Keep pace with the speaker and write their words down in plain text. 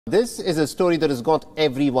This is a story that has got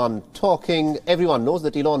everyone talking. Everyone knows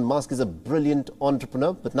that Elon Musk is a brilliant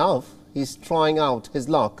entrepreneur, but now he's trying out his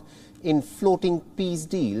luck in floating peace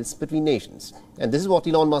deals between nations. And this is what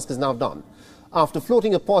Elon Musk has now done. After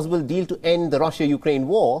floating a possible deal to end the Russia-Ukraine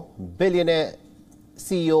war, billionaire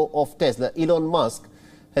CEO of Tesla, Elon Musk,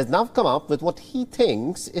 has now come up with what he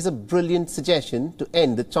thinks is a brilliant suggestion to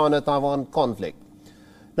end the China-Taiwan conflict.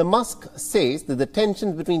 Now, Musk says that the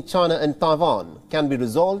tensions between China and Taiwan can be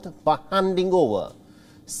resolved by handing over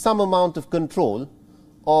some amount of control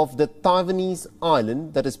of the Taiwanese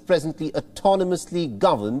island that is presently autonomously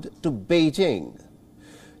governed to Beijing.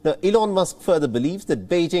 Now, Elon Musk further believes that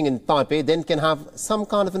Beijing and Taipei then can have some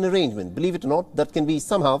kind of an arrangement, believe it or not, that can be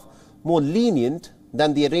somehow more lenient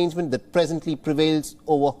than the arrangement that presently prevails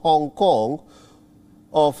over Hong Kong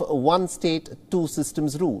of one state, two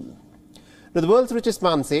systems rule. Now, the world's richest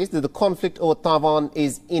man says that the conflict over Taiwan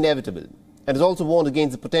is inevitable and has also warned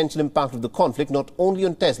against the potential impact of the conflict not only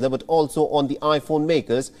on Tesla but also on the iPhone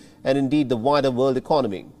makers and indeed the wider world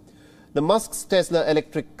economy. The Musk's Tesla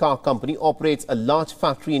electric car company operates a large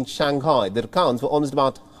factory in Shanghai that accounts for almost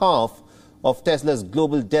about half of Tesla's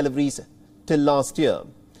global deliveries till last year.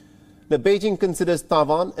 Now, Beijing considers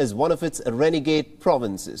Taiwan as one of its renegade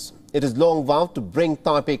provinces. It has long vowed to bring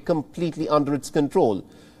Taipei completely under its control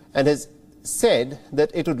and has said that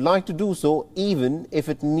it would like to do so even if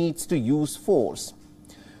it needs to use force.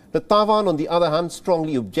 Now, Taiwan, on the other hand,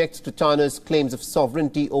 strongly objects to China's claims of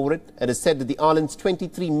sovereignty over it and has said that the island's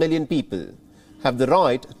 23 million people have the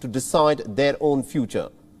right to decide their own future.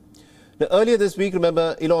 Now, earlier this week,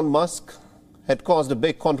 remember, Elon Musk had caused a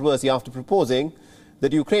big controversy after proposing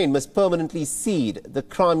that Ukraine must permanently cede the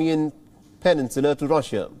Crimean Peninsula to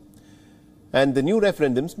Russia. And the new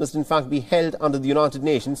referendums must in fact be held under the United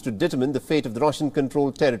Nations to determine the fate of the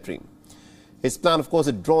Russian-controlled territory. His plan, of course,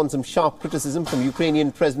 had drawn some sharp criticism from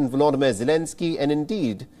Ukrainian President Volodymyr Zelensky, and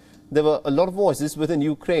indeed there were a lot of voices within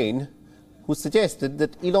Ukraine who suggested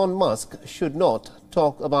that Elon Musk should not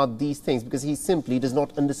talk about these things because he simply does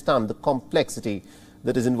not understand the complexity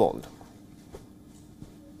that is involved.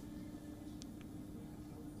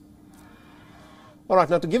 All right,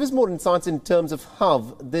 now to give us more insights in terms of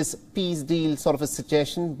how this peace deal sort of a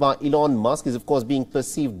suggestion by Elon Musk is of course being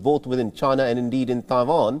perceived both within China and indeed in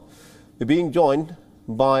Taiwan, we're being joined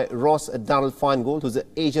by Ross Darrell Feingold, who's an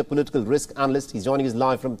Asia political risk analyst. He's joining us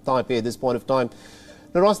live from Taipei at this point of time.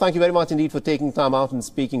 Now, Ross, thank you very much indeed for taking time out and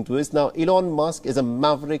speaking to us. Now, Elon Musk is a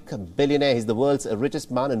maverick billionaire. He's the world's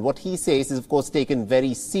richest man, and what he says is of course taken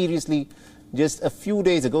very seriously. Just a few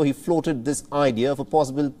days ago, he floated this idea of a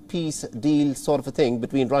possible peace deal sort of a thing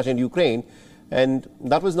between Russia and Ukraine, and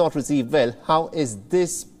that was not received well. How is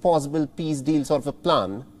this possible peace deal sort of a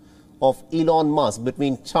plan of Elon Musk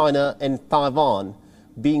between China and Taiwan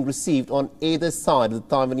being received on either side of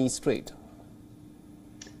the Taiwanese Strait?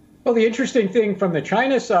 Well, the interesting thing from the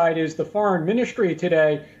China side is the foreign ministry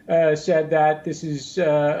today said that this is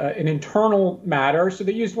an internal matter. So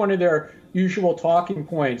they used one of their usual talking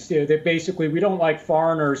points, that basically we don't like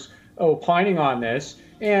foreigners opining on this.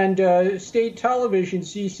 And state television,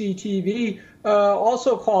 CCTV,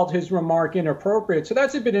 also called his remark inappropriate. So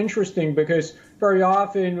that's a bit interesting because very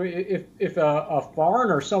often if a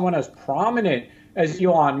foreigner, someone as prominent as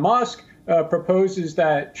Elon Musk, proposes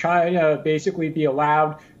that China basically be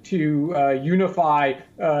allowed to unify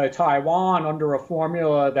Taiwan under a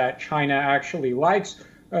formula that China actually likes,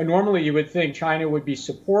 normally you would think China would be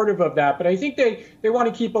supportive of that. But I think they want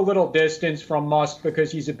to keep a little distance from Musk because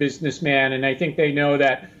he's a businessman. And I think they know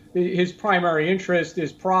that his primary interest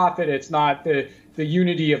is profit. It's not the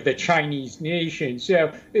unity of the Chinese nation.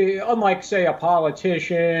 So unlike, say, a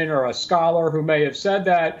politician or a scholar who may have said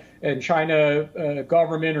that, and China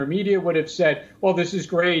government or media would have said, well, this is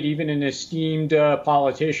great. Even an esteemed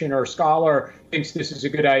politician or scholar thinks this is a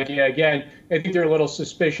good idea. Again, I think they're a little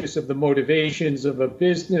suspicious of the motivations of a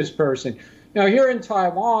business person. Now, here in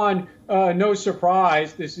Taiwan, no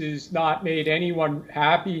surprise, this has not made anyone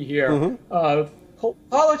happy here. Mm-hmm.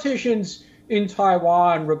 Politicians in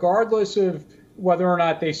Taiwan, regardless of whether or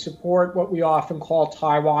not they support what we often call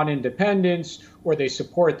Taiwan independence, or they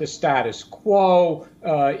support the status quo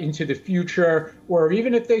into the future, or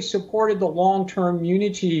even if they supported the long-term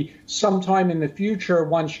unity sometime in the future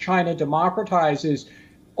once China democratizes,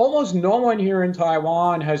 almost no one here in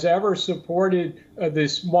Taiwan has ever supported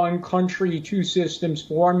this one country, two systems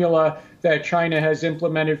formula that China has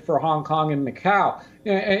implemented for Hong Kong and Macau.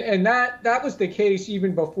 And that was the case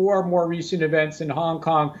even before more recent events in Hong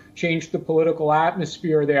Kong changed the political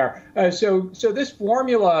atmosphere there. So this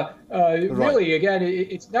formula really, again,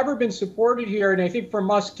 it's never been supported here. And I think for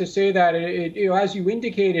Musk to say that, as you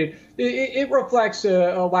indicated, it reflects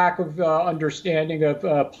a lack of understanding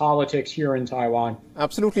of politics here in Taiwan.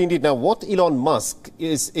 Absolutely, indeed. Now, what Elon Musk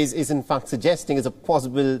is in fact suggesting as a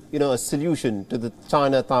possible, a solution to the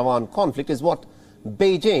China-Taiwan conflict is what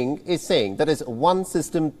Beijing is saying, that is one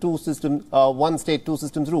system, two systems, one state, two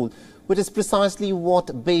systems rule, which is precisely what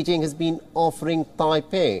Beijing has been offering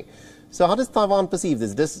Taipei. So how does Taiwan perceive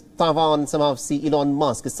this? Does Taiwan somehow see Elon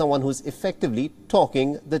Musk as someone who's effectively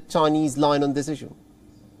talking the Chinese line on this issue?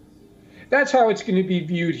 That's how it's going to be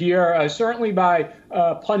viewed here, certainly by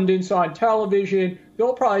pundits on television.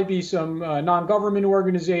 There'll probably be some non-government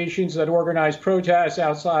organizations that organize protests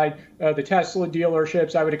outside the Tesla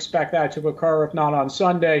dealerships. I would expect that to occur, if not on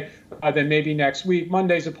Sunday, then maybe next week.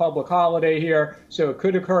 Monday's a public holiday here, so it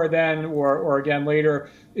could occur then or again later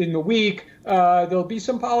in the week. There'll be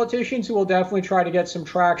some politicians who will definitely try to get some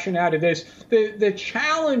traction out of this. The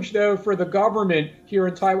challenge, though, for the government here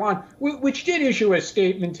in Taiwan, which did issue a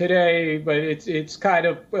statement today, but it's kind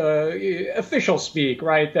of official speak,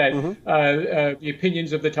 right, that the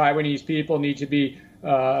opinions of the Taiwanese people need to be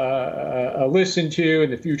listened to,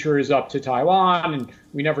 and the future is up to Taiwan, and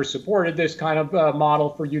we never supported this kind of model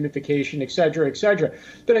for unification, et cetera, et cetera.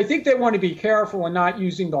 But I think they want to be careful in not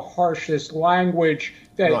using the harshest language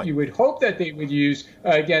that you would hope that they would use.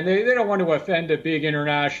 Again, they don't want to offend a big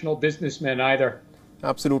international businessman either.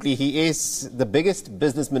 Absolutely. He is the biggest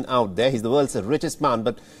businessman out there. He's the world's richest man.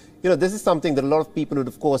 But, this is something that a lot of people would,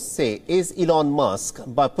 of course, say. Is Elon Musk,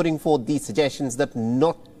 by putting forth these suggestions that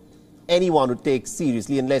not anyone would take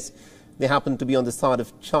seriously unless they happen to be on the side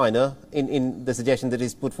of China in the suggestion that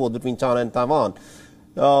is put forth between China and Taiwan,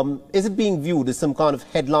 is it being viewed as some kind of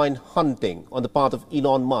headline hunting on the part of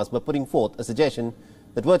Elon Musk by putting forth a suggestion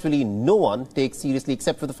that virtually no one takes seriously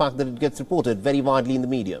except for the fact that it gets reported very widely in the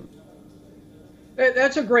media?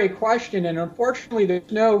 That's a great question, and unfortunately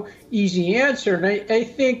there's no easy answer. And I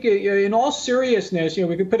think in all seriousness,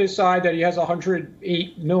 we could put aside that he has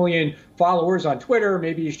 108 million followers on Twitter.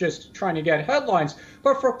 Maybe he's just trying to get headlines.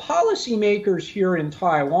 But for policymakers here in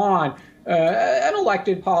Taiwan, and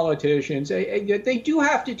elected politicians, they do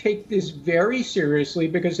have to take this very seriously,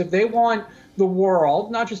 because if they want the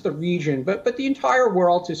world, not just the region, but the entire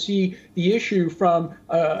world to see the issue from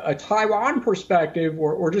a Taiwan perspective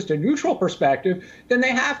or just a neutral perspective, then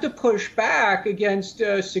they have to push back against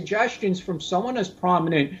suggestions from someone as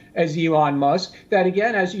prominent as Elon Musk that,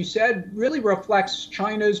 again, as you said, really reflects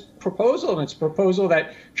China's proposal. And it's a proposal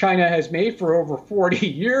that China has made for over 40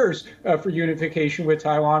 years for unification with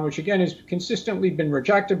Taiwan, which, again, has consistently been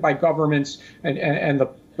rejected by governments and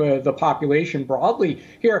the population broadly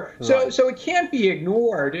here. So it can't be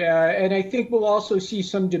ignored. And I think we'll also see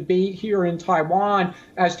some debate here in Taiwan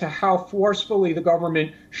as to how forcefully the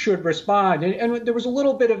government should respond. And there was a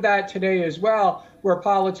little bit of that today as well, where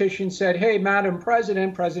politicians said, hey, Madam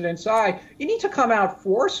President, President Tsai, you need to come out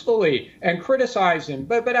forcefully and criticize him.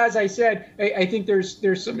 But as I said, I think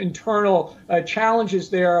there's some internal challenges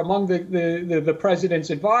there among the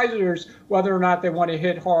president's advisors, whether or not they want to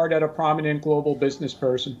hit hard at a prominent global business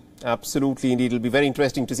person. Absolutely, indeed. It'll be very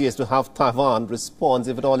interesting to see as to how Taiwan responds,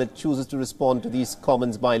 if at all it chooses to respond to these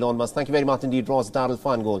comments by Elon Musk. Thank you very much indeed, Ross Darrell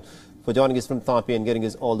Feingold, for joining us from Taipei and getting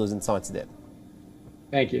us all those insights there.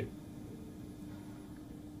 Thank you.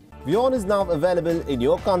 WION is now available in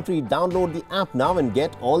your country. Download the app now and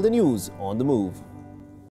get all the news on the move.